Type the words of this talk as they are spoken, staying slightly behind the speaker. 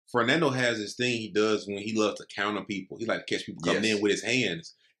Fernando has this thing he does when he loves to counter people. He like to catch people coming in with his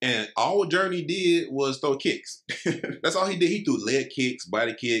hands. And all Journey did was throw kicks. That's all he did. He threw leg kicks,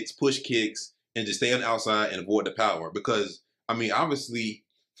 body kicks, push kicks, and just stay on the outside and avoid the power. Because, I mean, obviously,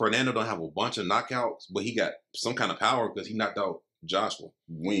 Fernando don't have a bunch of knockouts, but he got some kind of power because he knocked out Joshua.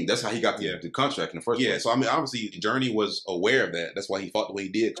 Wing. That's how he got the contract in the first place. Yeah, so I mean, obviously, Journey was aware of that. That's why he fought the way he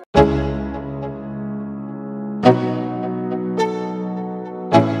did.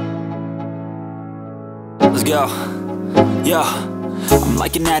 Let's go. Yeah. I'm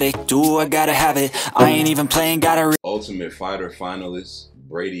like an addict, do I gotta have it. I ain't even playing, gotta Ultimate Fighter finalist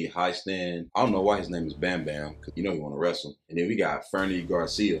Brady Hiestand. I don't know why his name is Bam Bam, because you know he want to wrestle. And then we got Fernie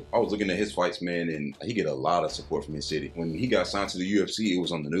Garcia. I was looking at his fights, man, and he get a lot of support from his city. When he got signed to the UFC, it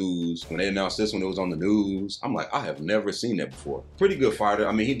was on the news. When they announced this one, it was on the news. I'm like, I have never seen that before. Pretty good fighter.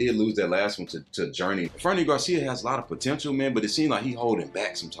 I mean, he did lose that last one to Journey. Fernie Garcia has a lot of potential, man, but it seems like he holding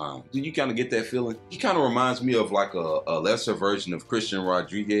back sometimes. Do you kind of get that feeling? He kind of reminds me of like a lesser version of Christian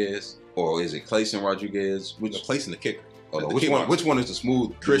Rodriguez, or is it Clayson Rodriguez? Which Clayson the kicker. Which one is the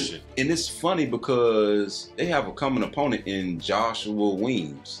smooth Christian? And it's funny because they have a common opponent in Joshua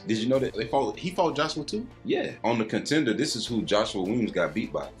Weems. Did you know that? He fought Joshua too? Yeah. On the Contender, this is who Joshua Weems got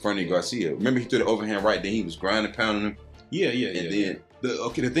beat by. Fernie Garcia. Remember he threw the overhand right, then he was grinding, pounding him? Yeah. Then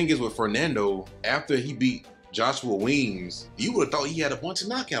the thing is with Fernando, after he beat Joshua Weems, you would have thought he had a bunch of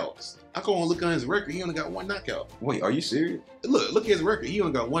knockouts. I go and look on his record, he only got one knockout. Wait, are you serious? Look at his record. He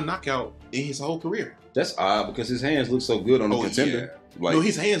only got one knockout in his whole career. That's odd because his hands look so good on the Contender. Yeah. Like, no,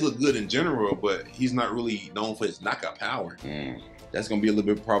 his hands look good in general, but he's not really known for his knockout power. That's going to be a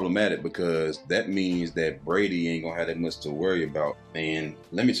little bit problematic because that means that Brady ain't going to have that much to worry about. And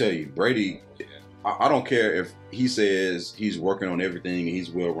let me tell you, Brady, I don't care if he says he's working on everything and he's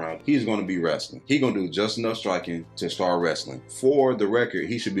well-rounded. He's going to be wrestling. He's going to do just enough striking to start wrestling. For the record,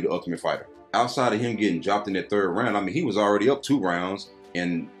 he should be the Ultimate Fighter. Outside of him getting dropped in that third round, I mean, he was already up 2 rounds,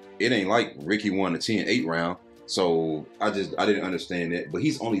 and it ain't like Ricky won the 10-8 round. So I didn't understand that. But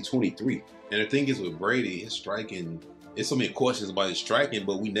he's only 23. And the thing is with Brady, his striking, there's so many questions about his striking,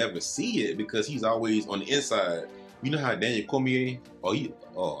 but we never see it because he's always on the inside. You know how Daniel Cormier?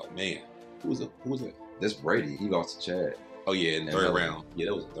 Oh man. Who was that? That's Brady. He lost to Chad. Oh yeah, in the third round. Yeah,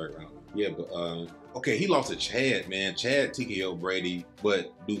 that was the third round. Yeah, but okay, he lost to Chad, man. Chad TKO Brady,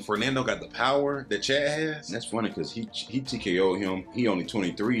 but do Fernando got the power that Chad has? And that's funny because he TKO'd him. He only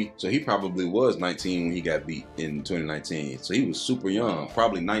 23, so he probably was 19 when he got beat in 2019. So he was super young,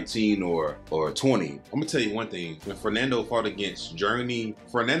 probably 19 or 20. I'm gonna tell you one thing. When Fernando fought against Journey,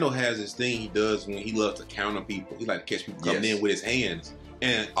 Fernando has this thing he does when he loves to counter people. He like to catch people coming in with his hands.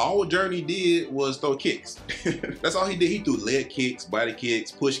 And all Journey did was throw kicks. That's all he did. He threw leg kicks, body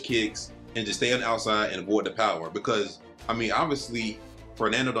kicks, push kicks, and just stay on the outside and avoid the power. Because, I mean, obviously,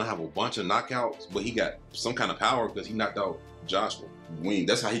 Fernando don't have a bunch of knockouts, but he got some kind of power because he knocked out Joshua.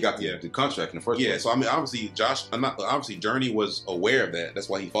 That's how he got the contract in the first place. Yeah, so I mean, obviously, Journey was aware of that. That's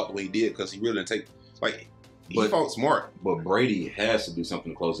why he fought the way he did, because he really didn't take, he fought smart. But Brady has to do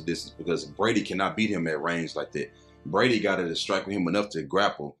something to close the distance because Brady cannot beat him at range like that. Brady got to strike with him enough to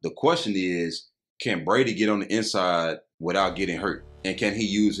grapple. The question is, can Brady get on the inside without getting hurt? And can he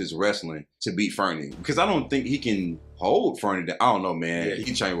use his wrestling to beat Fernie? Because I don't think he can hold Fernie. I don't know, man. Yeah,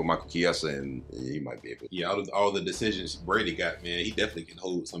 he trained with Michael Chiesa, and he might be able to. Yeah, all the decisions Brady got, man, he definitely can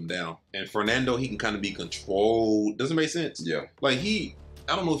hold some down. And Fernando, he can kind of be controlled. Doesn't make sense. Yeah. Like, I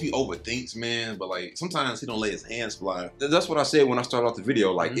don't know if he overthinks, man, but like sometimes he don't let his hands fly. That's what I said when I started off the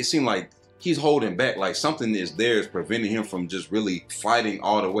video. Like, it seemed like he's holding back, like something is preventing him from just really fighting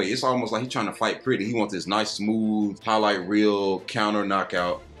all the way. It's almost like he's trying to fight pretty. He wants this nice, smooth, highlight reel, counter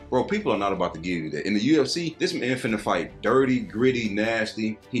knockout. Bro, people are not about to give you that. In the UFC, this man finna fight dirty, gritty,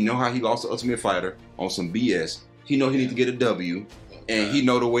 nasty. He know how he lost the Ultimate Fighter on some BS. He know he need to get a W. And he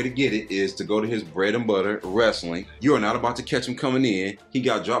know the way to get it is to go to his bread and butter, wrestling. You are not about to catch him coming in. He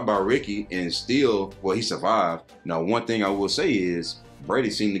got dropped by Ricky and still, well, he survived. Now, one thing I will say is,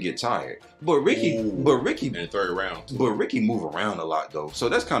 Brady seemed to get tired. But Ricky in the third round too. But Ricky move around a lot though. So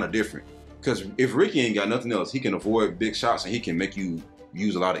that's kind of different. Because if Ricky ain't got nothing else, he can avoid big shots and he can make you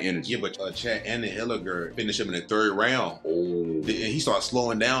use a lot of energy. Yeah, but Chad and Hilliger finished him in the third round. And he started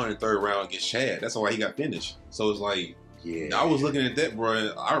slowing down in the third round against Chad. That's why he got finished. So it's like, yeah, I was looking at that,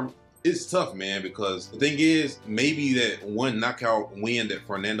 bro. It's tough, man, because the thing is, maybe that one knockout win that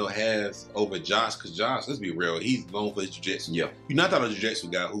Fernando has over Josh, because Josh, let's be real, he's known for his jiu-jitsu. Yeah. You're not that a jiu-jitsu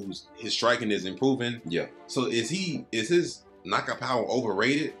guy his striking is improving. Yeah. So is his knockout power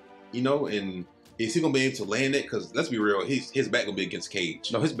overrated? You know, and is he gonna be able to land it? Because let's be real, his back gonna be against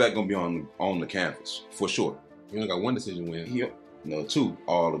Cage. No, his back gonna be on the canvas for sure. He only got one decision win. two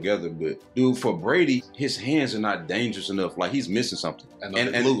all together. But dude, for Brady, his hands are not dangerous enough. Like he's missing something.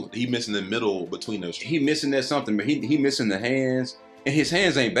 And he missing the middle between those. He missing that something, but he missing the hands. And his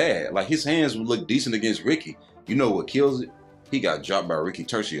hands ain't bad. Like his hands would look decent against Ricky. You know what kills it? He got dropped by Ricky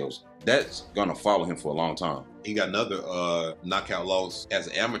Tercios. That's gonna follow him for a long time. He got another knockout loss as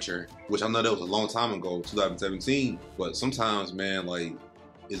an amateur, which I know that was a long time ago, 2017. But sometimes, man, like,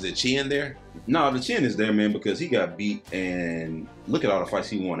 is the chin there? No, the chin is there, man, because he got beat, and look at all the fights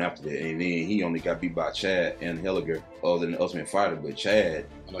he won after that. And then he only got beat by Chad and Helliger, other than the Ultimate Fighter. But Chad,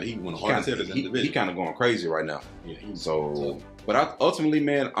 I know he won hard hitters in the division. He kind of going crazy right now. Yeah, but ultimately,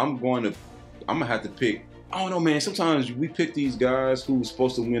 man, I'm gonna have to pick. I don't know, man. Sometimes we pick these guys who's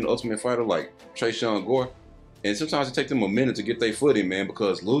supposed to win the Ultimate Fighter, like Tresean Gore, and sometimes it takes them a minute to get their footing, man,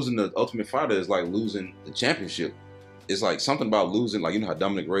 because losing the Ultimate Fighter is like losing the championship. It's like something about losing, like, you know how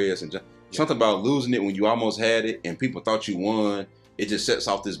Dominic Reyes and something about losing it when you almost had it and people thought you won. It just sets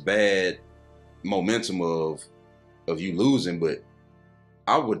off this bad momentum of you losing. But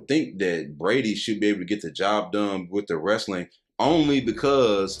I would think that Brady should be able to get the job done with the wrestling, only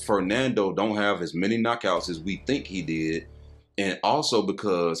because Fernando don't have as many knockouts as we think he did, and also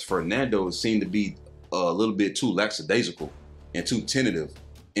because Fernando seemed to be a little bit too lackadaisical and too tentative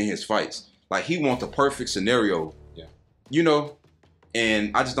in his fights. Like, he wants the perfect scenario, you know,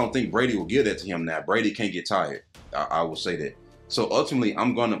 and I just don't think Brady will give that to him now. Brady can't get tired. I will say that. So ultimately,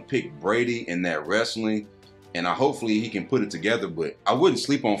 I'm going to pick Brady in that wrestling, and hopefully he can put it together, but I wouldn't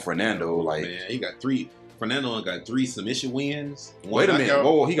sleep on Fernando. Like, man, Fernando got 3 submission wins. Wait a minute.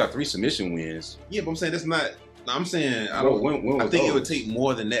 Whoa, he got 3 submission wins. Yeah, but I'm saying that's not. I'm saying I think it would take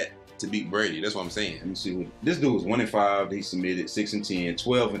more than that to beat Brady. That's what I'm saying. Let me see. This dude was 1-5. He submitted 6-10,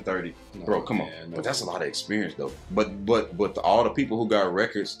 12-30. Bro, come on. No. But that's a lot of experience though. But all the people who got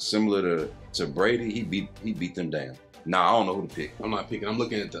records similar to Brady, he beat them down. Nah, I don't know who to pick. I'm not picking. I'm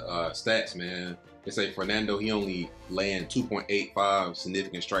looking at the stats, man. They say Fernando, he only land 2.85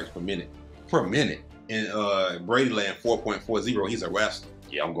 significant strikes per minute. Per minute. And Brady land 4.40. He's a wrestler.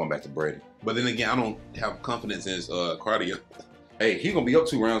 Yeah, I'm going back to Brady. But then again, I don't have confidence in his cardio. Hey, he's going to be up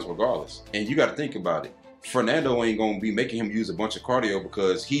 2 rounds regardless. And you got to think about it. Fernando ain't going to be making him use a bunch of cardio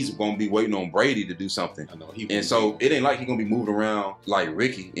because he's going to be waiting on Brady to do something. I know. And so it ain't like he's going to be moving around like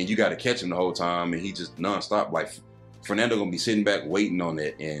Ricky and you got to catch him the whole time and he just nonstop. Like, Fernando going to be sitting back waiting on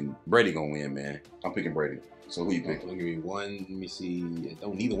that, and Brady going to win, man. I'm picking Brady. So who you picking? Give me one. Let me see.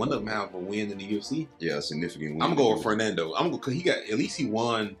 Don't neither one of them have a win in the UFC. Yeah, a significant win. I'm going with Fernando. I'm going because he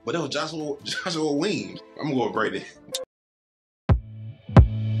won, but that was Joshua Wing. I'm going to go with Brady.